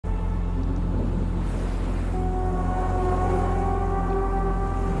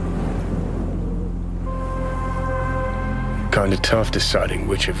Kinda tough deciding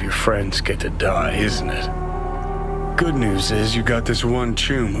which of your friends get to die, isn't it? Good news is you got this one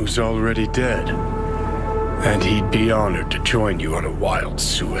chum who's already dead. And he'd be honored to join you on a wild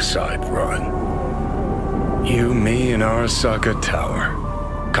suicide run. You, me, and Arasaka Tower.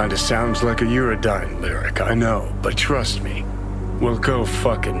 Kinda sounds like a Eurodyne lyric, I know, but trust me, we'll go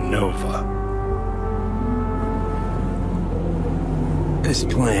fucking Nova. This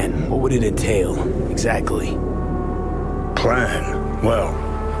plan, what would it entail, exactly? Plan? Well,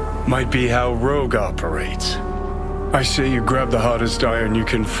 might be how Rogue operates. I say you grab the hottest iron you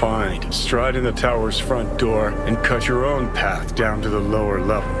can find, stride in the tower's front door, and cut your own path down to the lower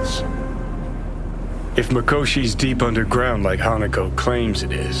levels. If Mikoshi's deep underground like Hanako claims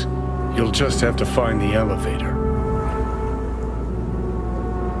it is, you'll just have to find the elevator.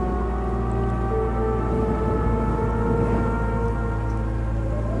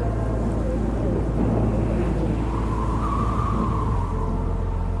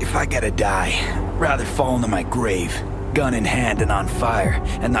 If I gotta die, rather fall into my grave, gun in hand and on fire,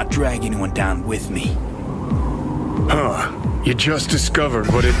 and not drag anyone down with me. Huh. You just discovered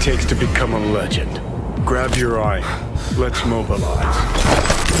what it takes to become a legend. Grab your iron. Let's mobilize.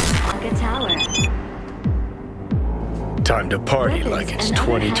 Tower. Time to party like it's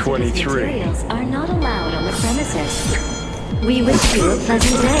 2023. Materials are not allowed on the premises. We wish you a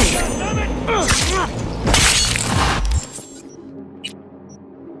pleasant day.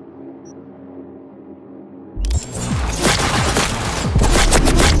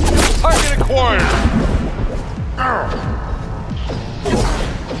 Target acquired!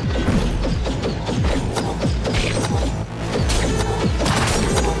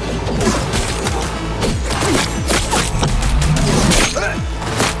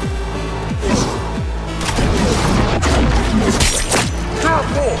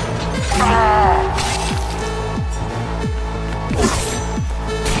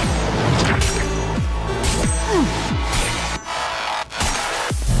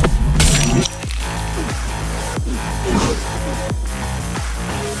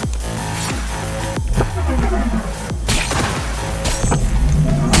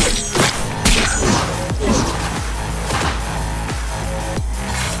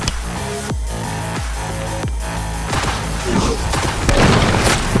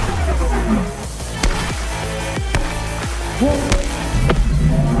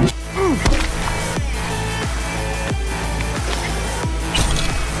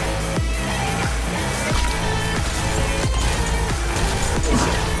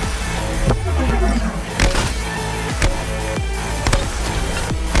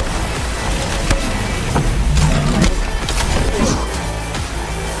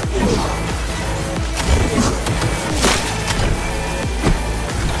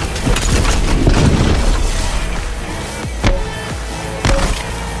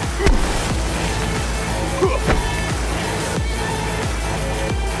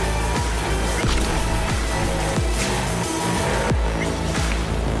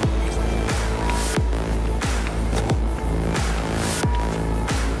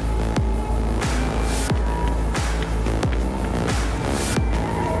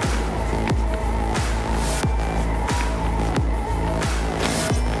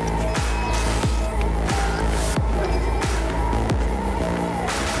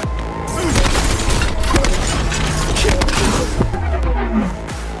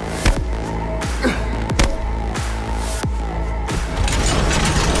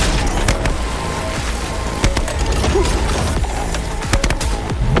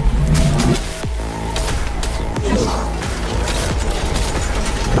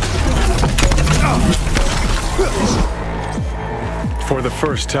 Before the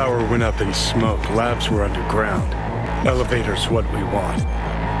first tower went up in smoke, labs were underground. Elevator's what we want.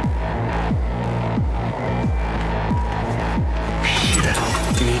 Shit.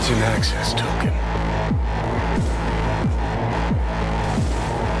 Needs an access token.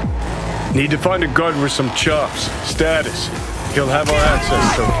 Need to find a guard with some chops. Status. He'll have our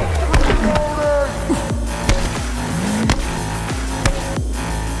access token.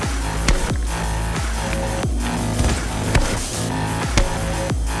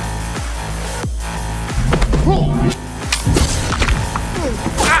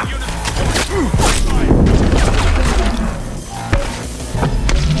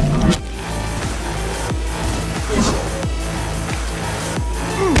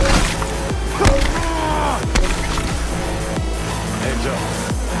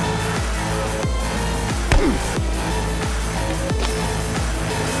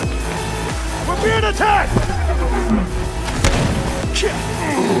 We're being attacked!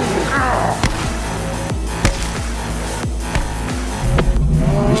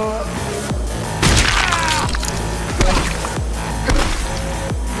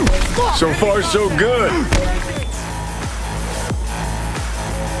 So far, so good.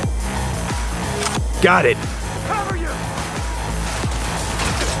 Got it. Cover you!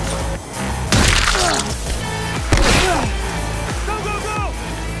 Go, go, go!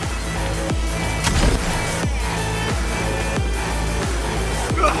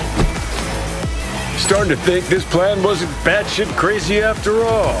 Starting to think this plan wasn't batshit crazy after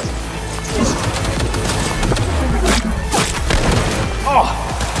all.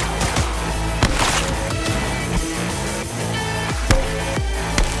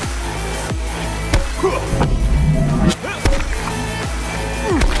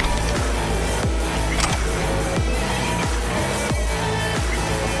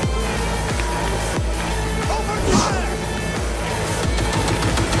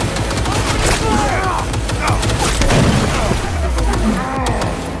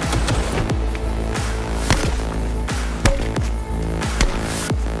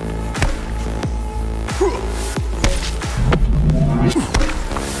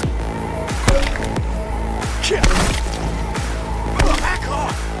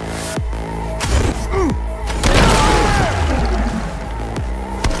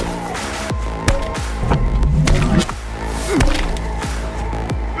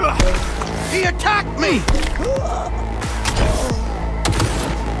 He attacked me!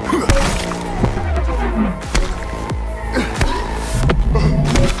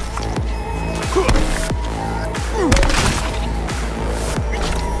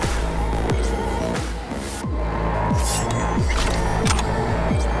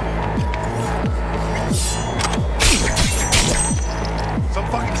 Some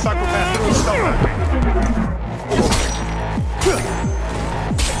fucking psychopath threw a stone at me.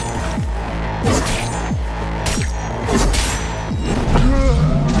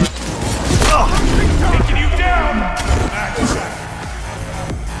 Taking you down!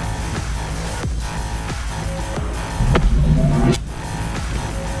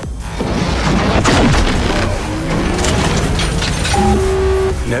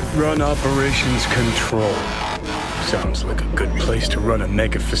 Net Run Operations Control. Sounds like a good place to run a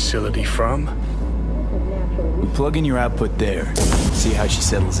mega facility from. We plug in your output there. See how she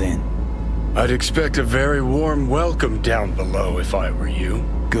settles in. I'd expect a very warm welcome down below if I were you.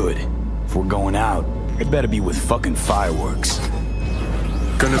 Good. If we're going out, it better be with fucking fireworks.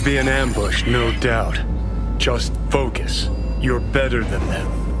 Gonna be an ambush, no doubt. Just focus. You're better than them.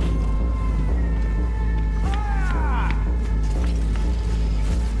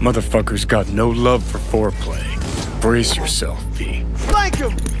 Motherfuckers got no love for foreplay. Brace yourself, V. Flank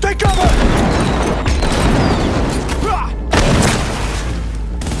him! Take cover!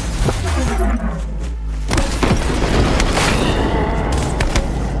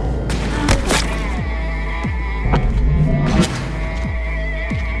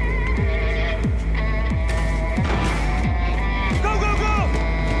 Go, go, go!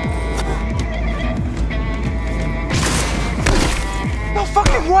 No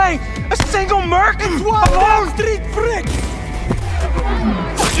fucking way! A single merc? It's one Wall Street prick!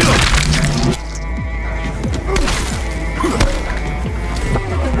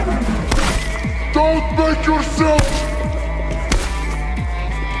 Don't make yourself...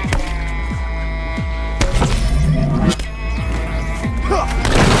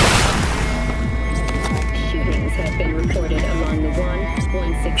 Shootings have been reported along the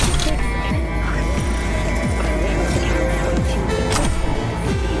 166 and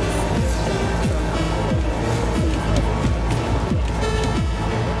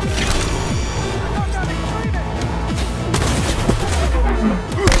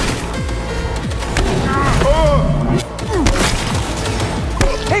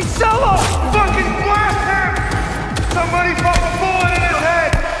Hey, Solo! Fucking blast him! Somebody pop a bullet in his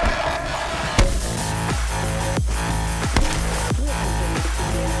head!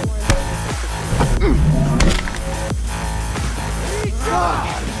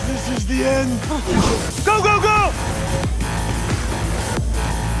 This is the end. Go, go, go!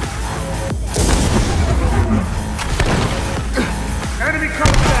 Enemy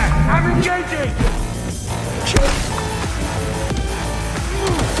contact! I'm engaging!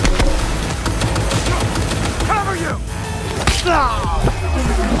 Cover you!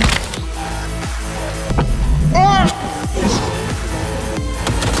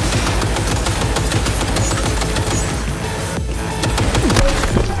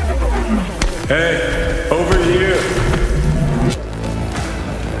 Hey, over here.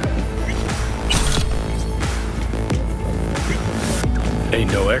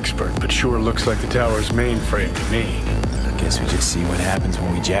 Ain't no expert, but sure looks like the tower's mainframe to me. I guess we just see what happens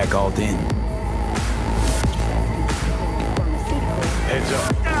when we jack alt in. Heads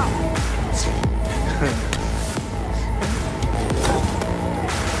up.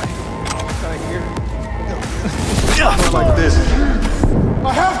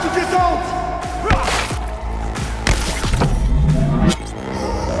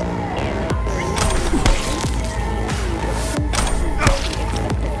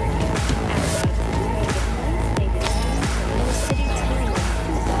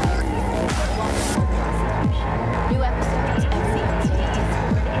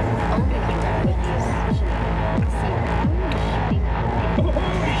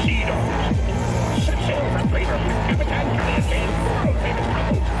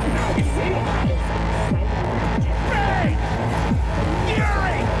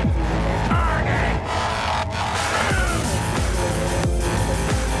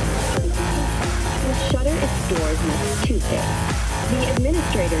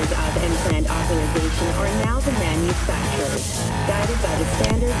 by the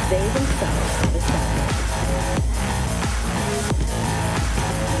standards they themselves have established.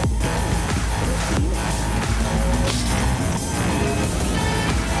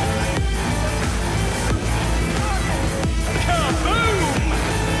 Kaboom!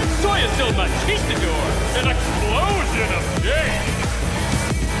 Soy is still machistador! An explosion of day!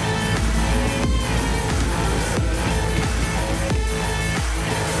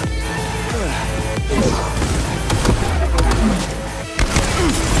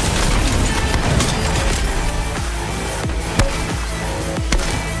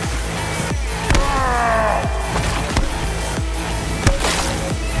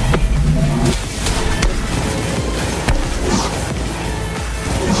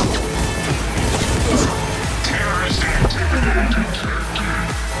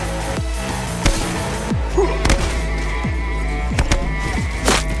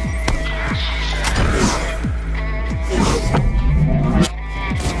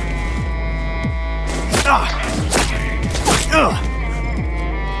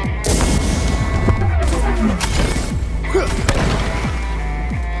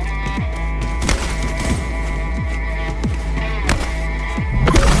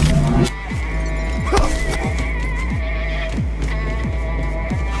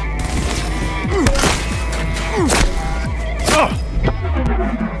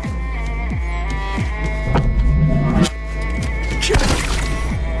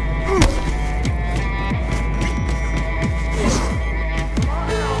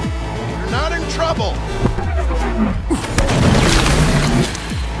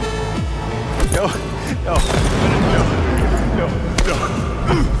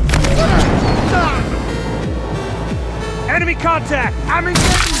 Enemy contact! I'm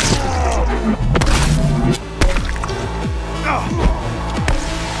engaging!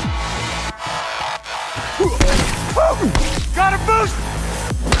 Got a boost!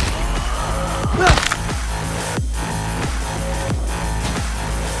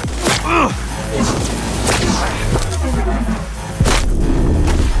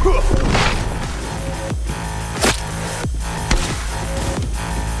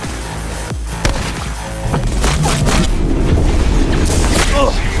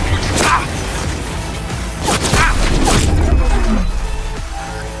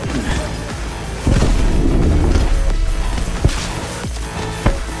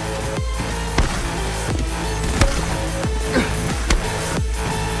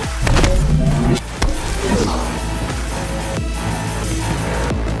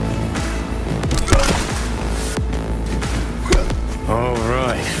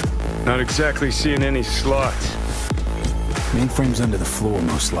 Not exactly seeing any slots. Mainframe's under the floor,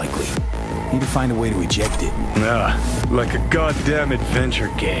 most likely. Need to find a way to eject it. Nah, like a goddamn adventure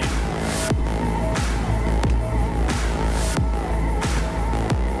game.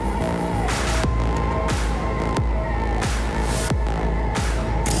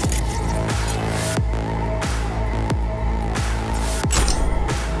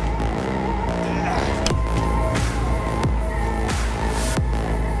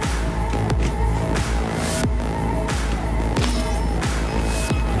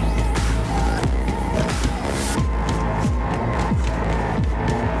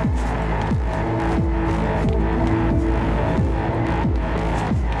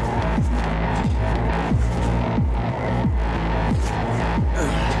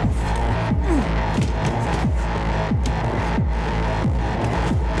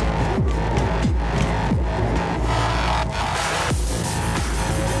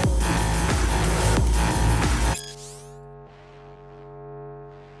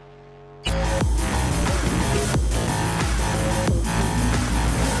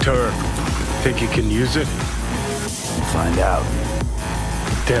 Turk, think you can use it? We'll find out.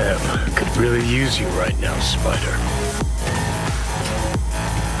 Damn, could really use you right now, Spider.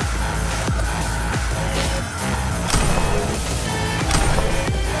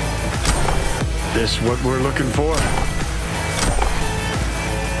 This what we're looking for?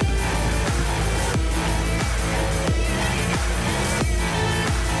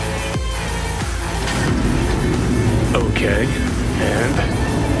 Okay, and?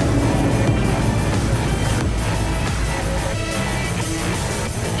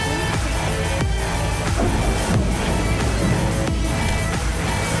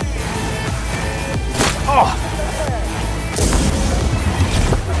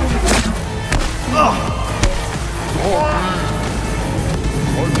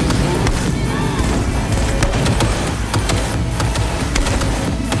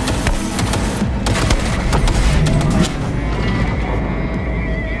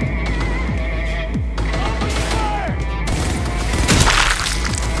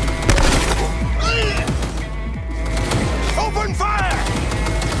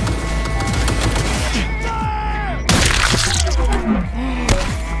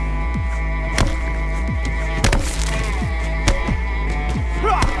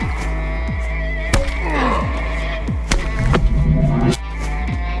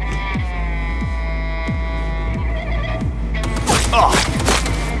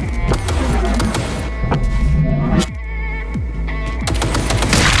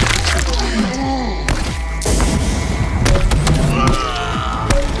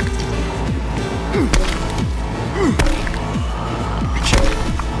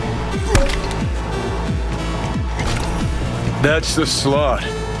 That's the slot.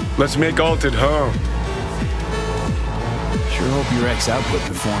 Let's make Alt at home. Sure hope your X-output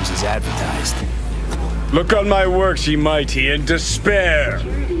performs as advertised. Look on my works, ye mighty, in despair.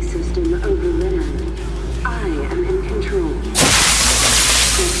 Security system overrun. I am in control.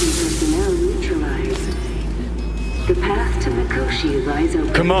 Certain personnel neutralized. The path to Mikoshi lies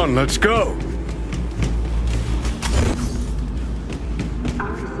open. Come on, let's go.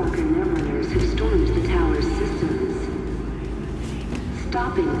 I sucker netrunners who stormed the tower's systems.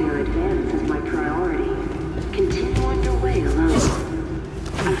 Stopping their advance is my priority. Continue on your way alone.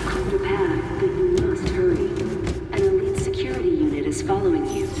 I've cleared a path, but you must hurry. An elite security unit is following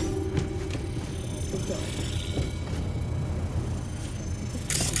you.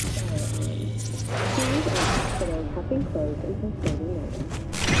 Have been closed until further notice.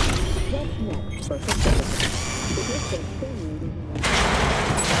 What's next for facility? The district still needing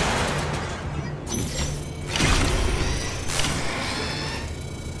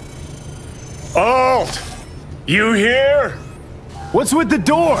Alt! You here? What's with the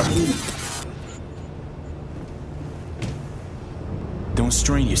door? Don't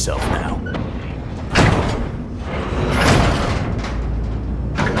strain yourself now.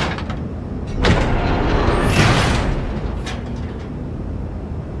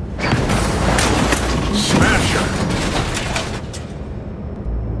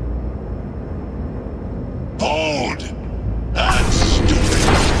 Bold and stupid.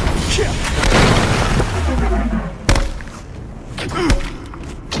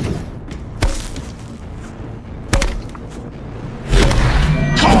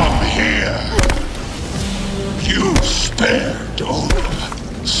 Come here. You spared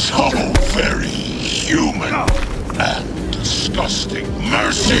Oda. So very human and disgusting.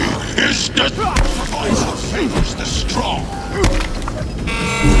 Mercy is the sacrifice that favors the strong.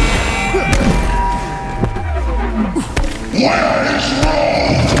 Where is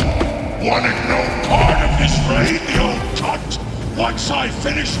Rome? Wanted no part of this raid, the old cunt. Once I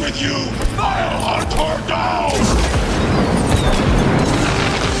finish with you, I'll hunt her down.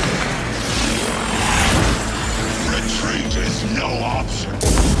 Retreat is no option.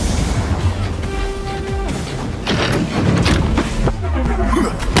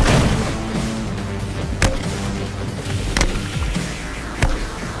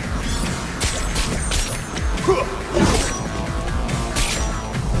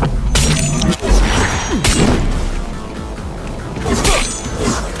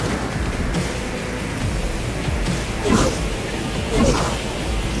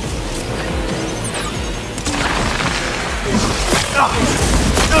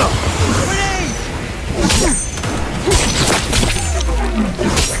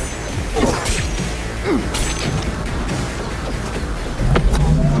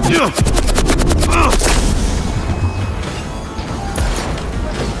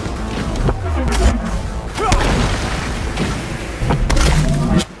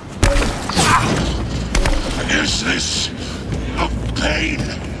 Is this a pain?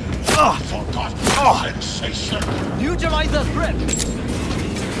 For God's sake. Neutralize the threat!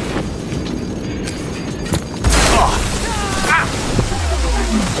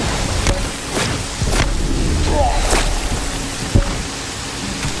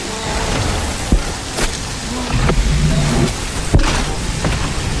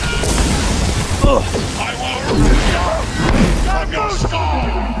 I will remove you from your skull!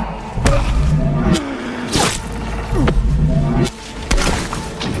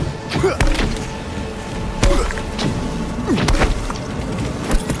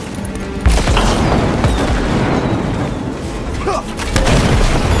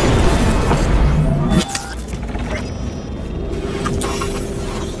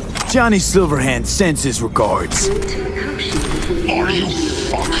 Johnny Silverhand sends his regards. Are you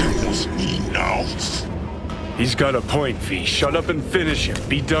fucking with me now? He's got a point, V. Shut up and finish him.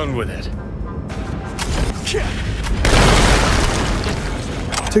 Be done with it.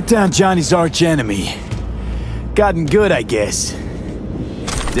 Took down Johnny's arch enemy. Gotten good, I guess.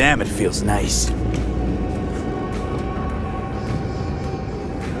 Damn, it feels nice.